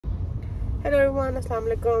Hello everyone, Assalamu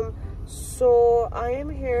alaikum. So I am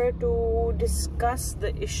here to discuss the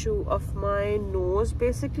issue of my nose.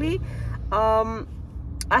 Basically,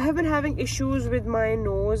 I have been having issues with my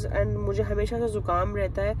nose and मुझे हमेशा से ज़ुकाम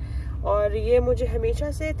रहता है और ये मुझे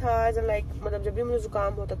हमेशा से था मतलब जब भी मुझे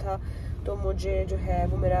ज़ुकाम होता था तो मुझे जो है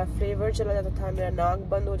वो मेरा फ्लेवर चला जाता था, मेरा नाक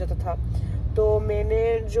बंद हो जाता था। तो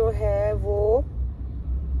मैंने जो है वो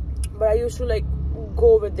but I used to like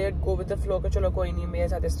go with the flow, चलो कोई नहीं, मेरे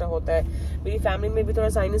साथ इस तरह होता है। मेरी फैमिली में भी थोड़ा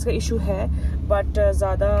साइनस का इशू है बट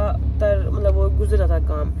ज़्यादातर मतलब वो गुजर जाता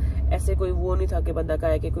काम, ऐसे कोई वो नहीं था कि बंदा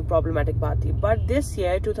कहे कि कोई प्रॉब्लमेटिक बात थी। बट दिस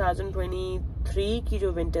ईयर 2023 की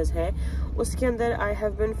जो विंटर्स है उसके अंदर I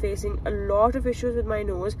have been facing a lot of issues with my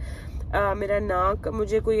nose. मेरा नाक,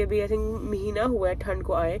 मुझे कोई अभी आई थिंक महीना हुआ है ठंड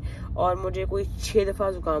को आए और मुझे कोई 6 दफ़ा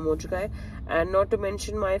ज़ुकाम हो चुका है। And not to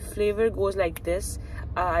mention my flavour goes like this,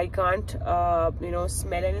 I can't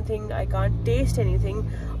smell anything, I can't taste anything।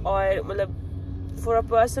 और मतलब for a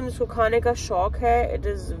person जिसको खाने का शौक है, it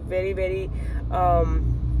is very very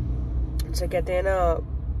जैसे कहते हैं ना,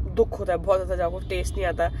 दुख होता है बहुत ज़्यादा जब आपको टेस्ट नहीं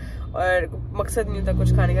आता और मकसद नहीं होता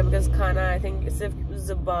कुछ खाने का, बिकॉज खाना आई थिंक सिर्फ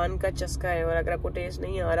ज़ुबान का चस्का है और अगर आपको टेस्ट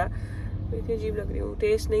नहीं आ रहा, इतनी अजीब लग रही हूँ,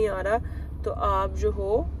 टेस्ट नहीं आ रहा तो आप जो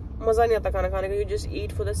हो मज़ा नहीं आता खाना खाने का। You just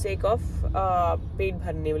eat for the sake of पेट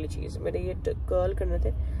भरने वाली चीज़। मेरे ये कर्ल करने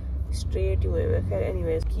थे, स्ट्रेट हुए में, खैर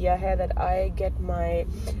एनीवेज किया है that I get my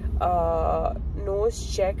nose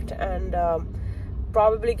checked and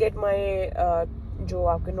probably get my जो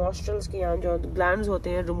आपके नॉस्ट्रल्स के यहाँ जो ग्लैंड्स होते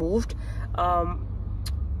हैं रिमूव्ड।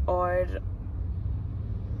 और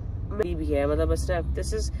भी है मतलब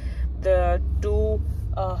दिस इज द टू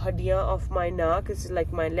हड्डियाँ ऑफ माई नाक, is like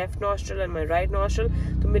my left nostril and my right nostril.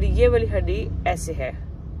 तो मेरी ये वाली हड्डी ऐसे है,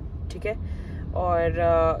 ठीक है, और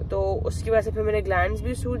तो उसकी वजह से फिर मेरे ग्लैंड्स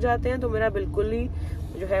भी सूज जाते हैं। तो मेरा बिल्कुल ही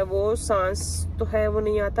जो है वो सांस तो है वो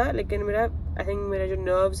नहीं आता, लेकिन मेरा आई थिंक मेरे जो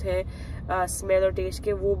नर्व्स हैं स्मेल और टेस्ट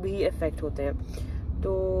के वो भी इफेक्ट होते हैं।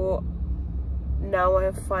 तो now I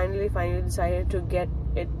have finally decided to get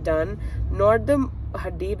it done, not the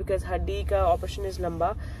हड्डी, बिकॉज हड्डी का ऑपरेशन इज लंबा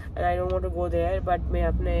and I don't want to go there, but मैं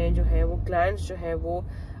अपने जो है वो ग्लैंड्स जो है वो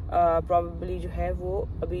प्रॉबेबली जो है वो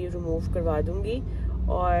अभी रिमूव करवा दूंगी।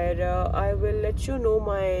 और I will let you know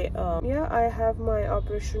my I have my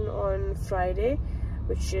operation on Friday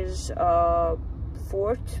which is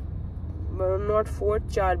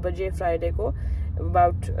 4 बजे फ्राइडे को,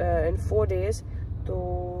 अबाउट इन 4 days। तो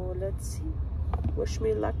let's see, wish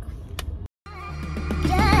me luck.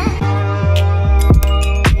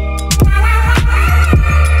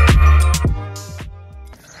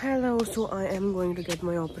 Hello, so I am going to get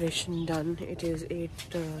my operation done. It is 9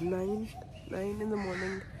 in the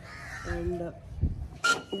morning and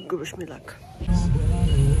wish me luck.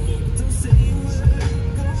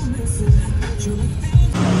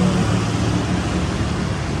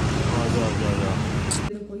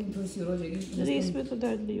 इसमें तो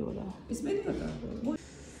दर्द नहीं हो रहा, इसमें नहीं होता,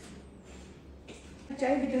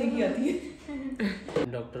 चाय बिकने की आती है।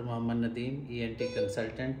 Dr. Mohammed Nadeem, ENT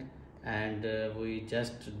consultant, and we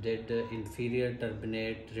just did inferior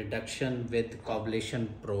turbinate reduction with coblation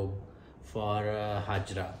probe for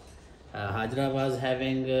Hajra. Hajra was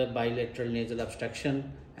having bilateral nasal obstruction,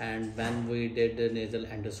 and when we did nasal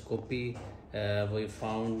endoscopy, we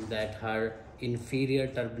found that her inferior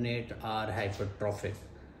turbinate are hypertrophic.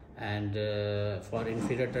 And for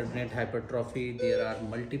inferior turbinate hypertrophy, there are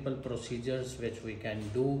multiple procedures which we can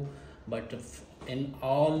do, but in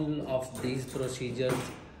all of these procedures,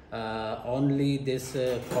 only this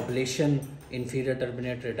coblation inferior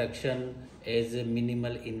turbinate reduction is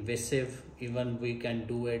minimal invasive. Even we can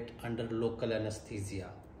do it under local anesthesia.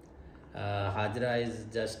 Hajra is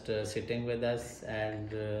just sitting with us, and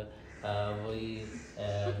we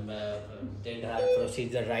did her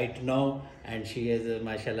procedure right now, and she is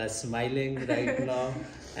mashallah smiling right now,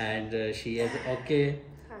 and she is okay.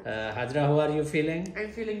 Hajra, how are you feeling?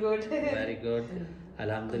 I'm feeling good. Very good,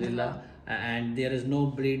 alhamdulillah. And there is no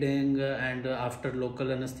bleeding, and after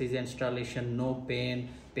local anesthesia installation, no pain.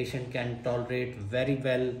 Patient can tolerate very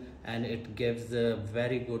well, and it gives a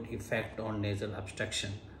very good effect on nasal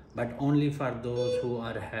obstruction, but only for those who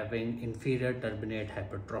are having inferior turbinate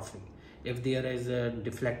hypertrophy. If there is a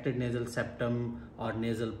deflected nasal septum or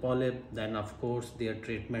nasal polyp, then of course their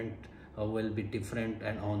treatment will be different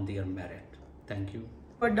and on their merit. Thank you.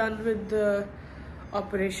 We're done with the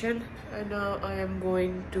operation and now I am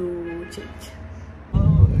going to change.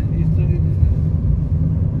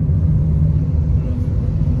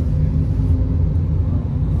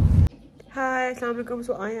 Hi, अस्सलाम वालेकुम।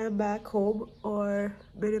 So I am back home और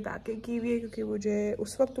मैंने packing की हुई है क्योंकि मुझे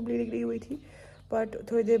उस वक्त तो ब्लीडिंग नहीं हुई थी, बट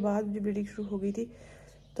थोड़ी देर बाद मुझे ब्लीडिंग शुरू हो गई थी।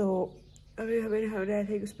 तो अभी हमने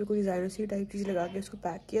ऐसे उस पर कोई ज़ायरोसी टाइप चीज़ लगा के उसको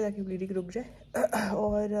पैक किया ताकि ब्लीडिंग रुक जाए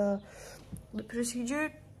और प्रोसीजर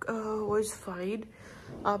वाज फाइन।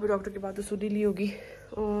 आप डॉक्टर की बात तो सुन ही ली होगी।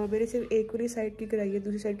 और मैंने सिर्फ एक वाली साइड की कराई है,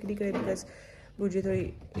 दूसरी साइड की नहीं कराई बिकॉज मुझे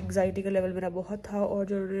थोड़ी एग्जाइटी का लेवल मेरा बहुत था। और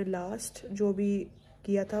जो उन्होंने लास्ट जो भी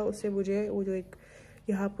किया था उससे मुझे वो जो एक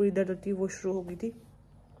यहाँ पूरी दर्द होती है वो शुरू हो गई थी।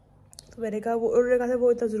 तो मैंने कहा वो उन्होंने कहा था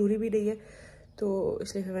वो इतना ज़रूरी भी नहीं है, तो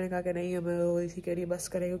इसलिए फिर मैंने कहा कि नहीं हमें वो इसी के लिए बस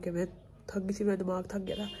करें क्योंकि मैं थक गई थी, मेरा दिमाग थक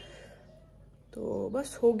गया था। तो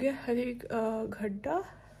बस हो गया। आई थिंक घंटा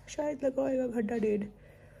शायद लगा होगा, घंटा डेढ़।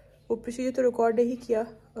 वो प्रोसीजर तो रिकॉर्ड नहीं किया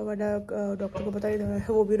वरना डॉक्टर को पता नहीं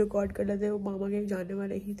था वो भी रिकॉर्ड कर लेते, वो मामा के जानने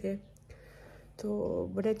वाले ही थे। तो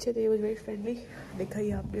बड़े अच्छे थे, वो वेरी फ्रेंडली, देखा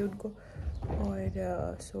ही आपने उनको।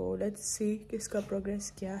 और सो लेट्स सी कि इसका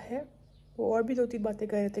प्रोग्रेस क्या है। वो और भी 2-3 बातें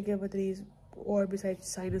कह रहे थे कि मरीज और भी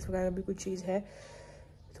साइनस वगैरह भी कुछ चीज़ है।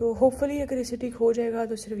 तो होपफुली अगर इसे ठीक हो जाएगा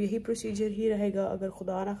तो सिर्फ यही प्रोसीजर ही रहेगा। अगर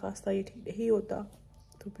खुदा ना खास्ता ये ठीक नहीं होता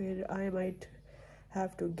तो फिर I might have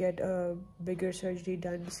to get a bigger surgery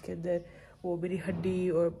done, जिसके अंदर वो मेरी हड्डी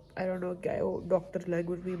और आई डोंट नो क्या है, वो डॉक्टर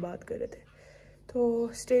लैंग्वेज में बात कर रहे थे। तो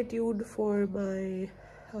stay tuned for my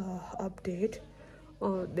update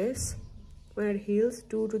on this when it heels.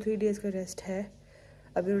 2 to 3 days का रेस्ट है।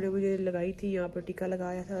 अभी उन्होंने मुझे लगाई थी यहाँ पर, टीका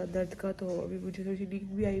लगाया था दर्द का, तो अभी मुझे थोड़ी सी नींद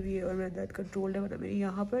भी आई हुई है और मेरा दर्द कंट्रोल है, वरना मेरी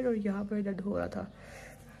यहाँ पर और यहाँ पर दर्द हो रहा था।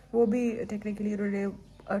 वो भी टेक्निकली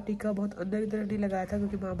उन्होंने टीका बहुत अंदर की तरफ नहीं लगाया था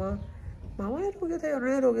क्योंकि मामा ने रोके थे,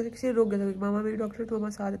 उन्होंने रोके थे, किसी ने रोक गया था क्योंकि मामा मेरी डॉक्टर तो मामा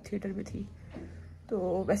साथ थिएटर में थी।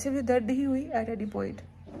 तो वैसे मुझे दर्द नहीं हुई एट एनी पॉइंट,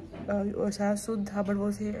 और सारा सुन था, बट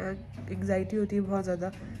वो से एंगजाइटी होती है बहुत ज़्यादा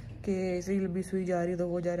कि इतनी लंबी सुई जा रही है तो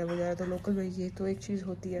वो जा रहा है वो जा रहा है, तो लोकल में ये तो एक चीज़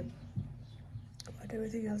होती है, but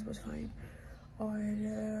everything else was fine. और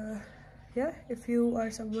yeah, if you are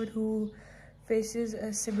someone who faces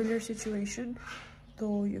a similar situation, so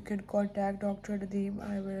you can contact Dr. Nadeem.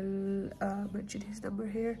 I will mention his number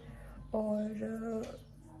here. Or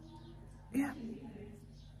yeah,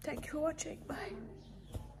 thank you for watching. Bye.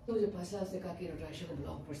 मुझे फंसा से कहा कि राशि को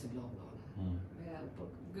blog पर से ब्लॉग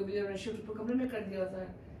मैं मुझे राशि ऊपर कमरे में कर दिया था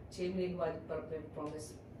 6 महीने के बाद पर प्रॉमिस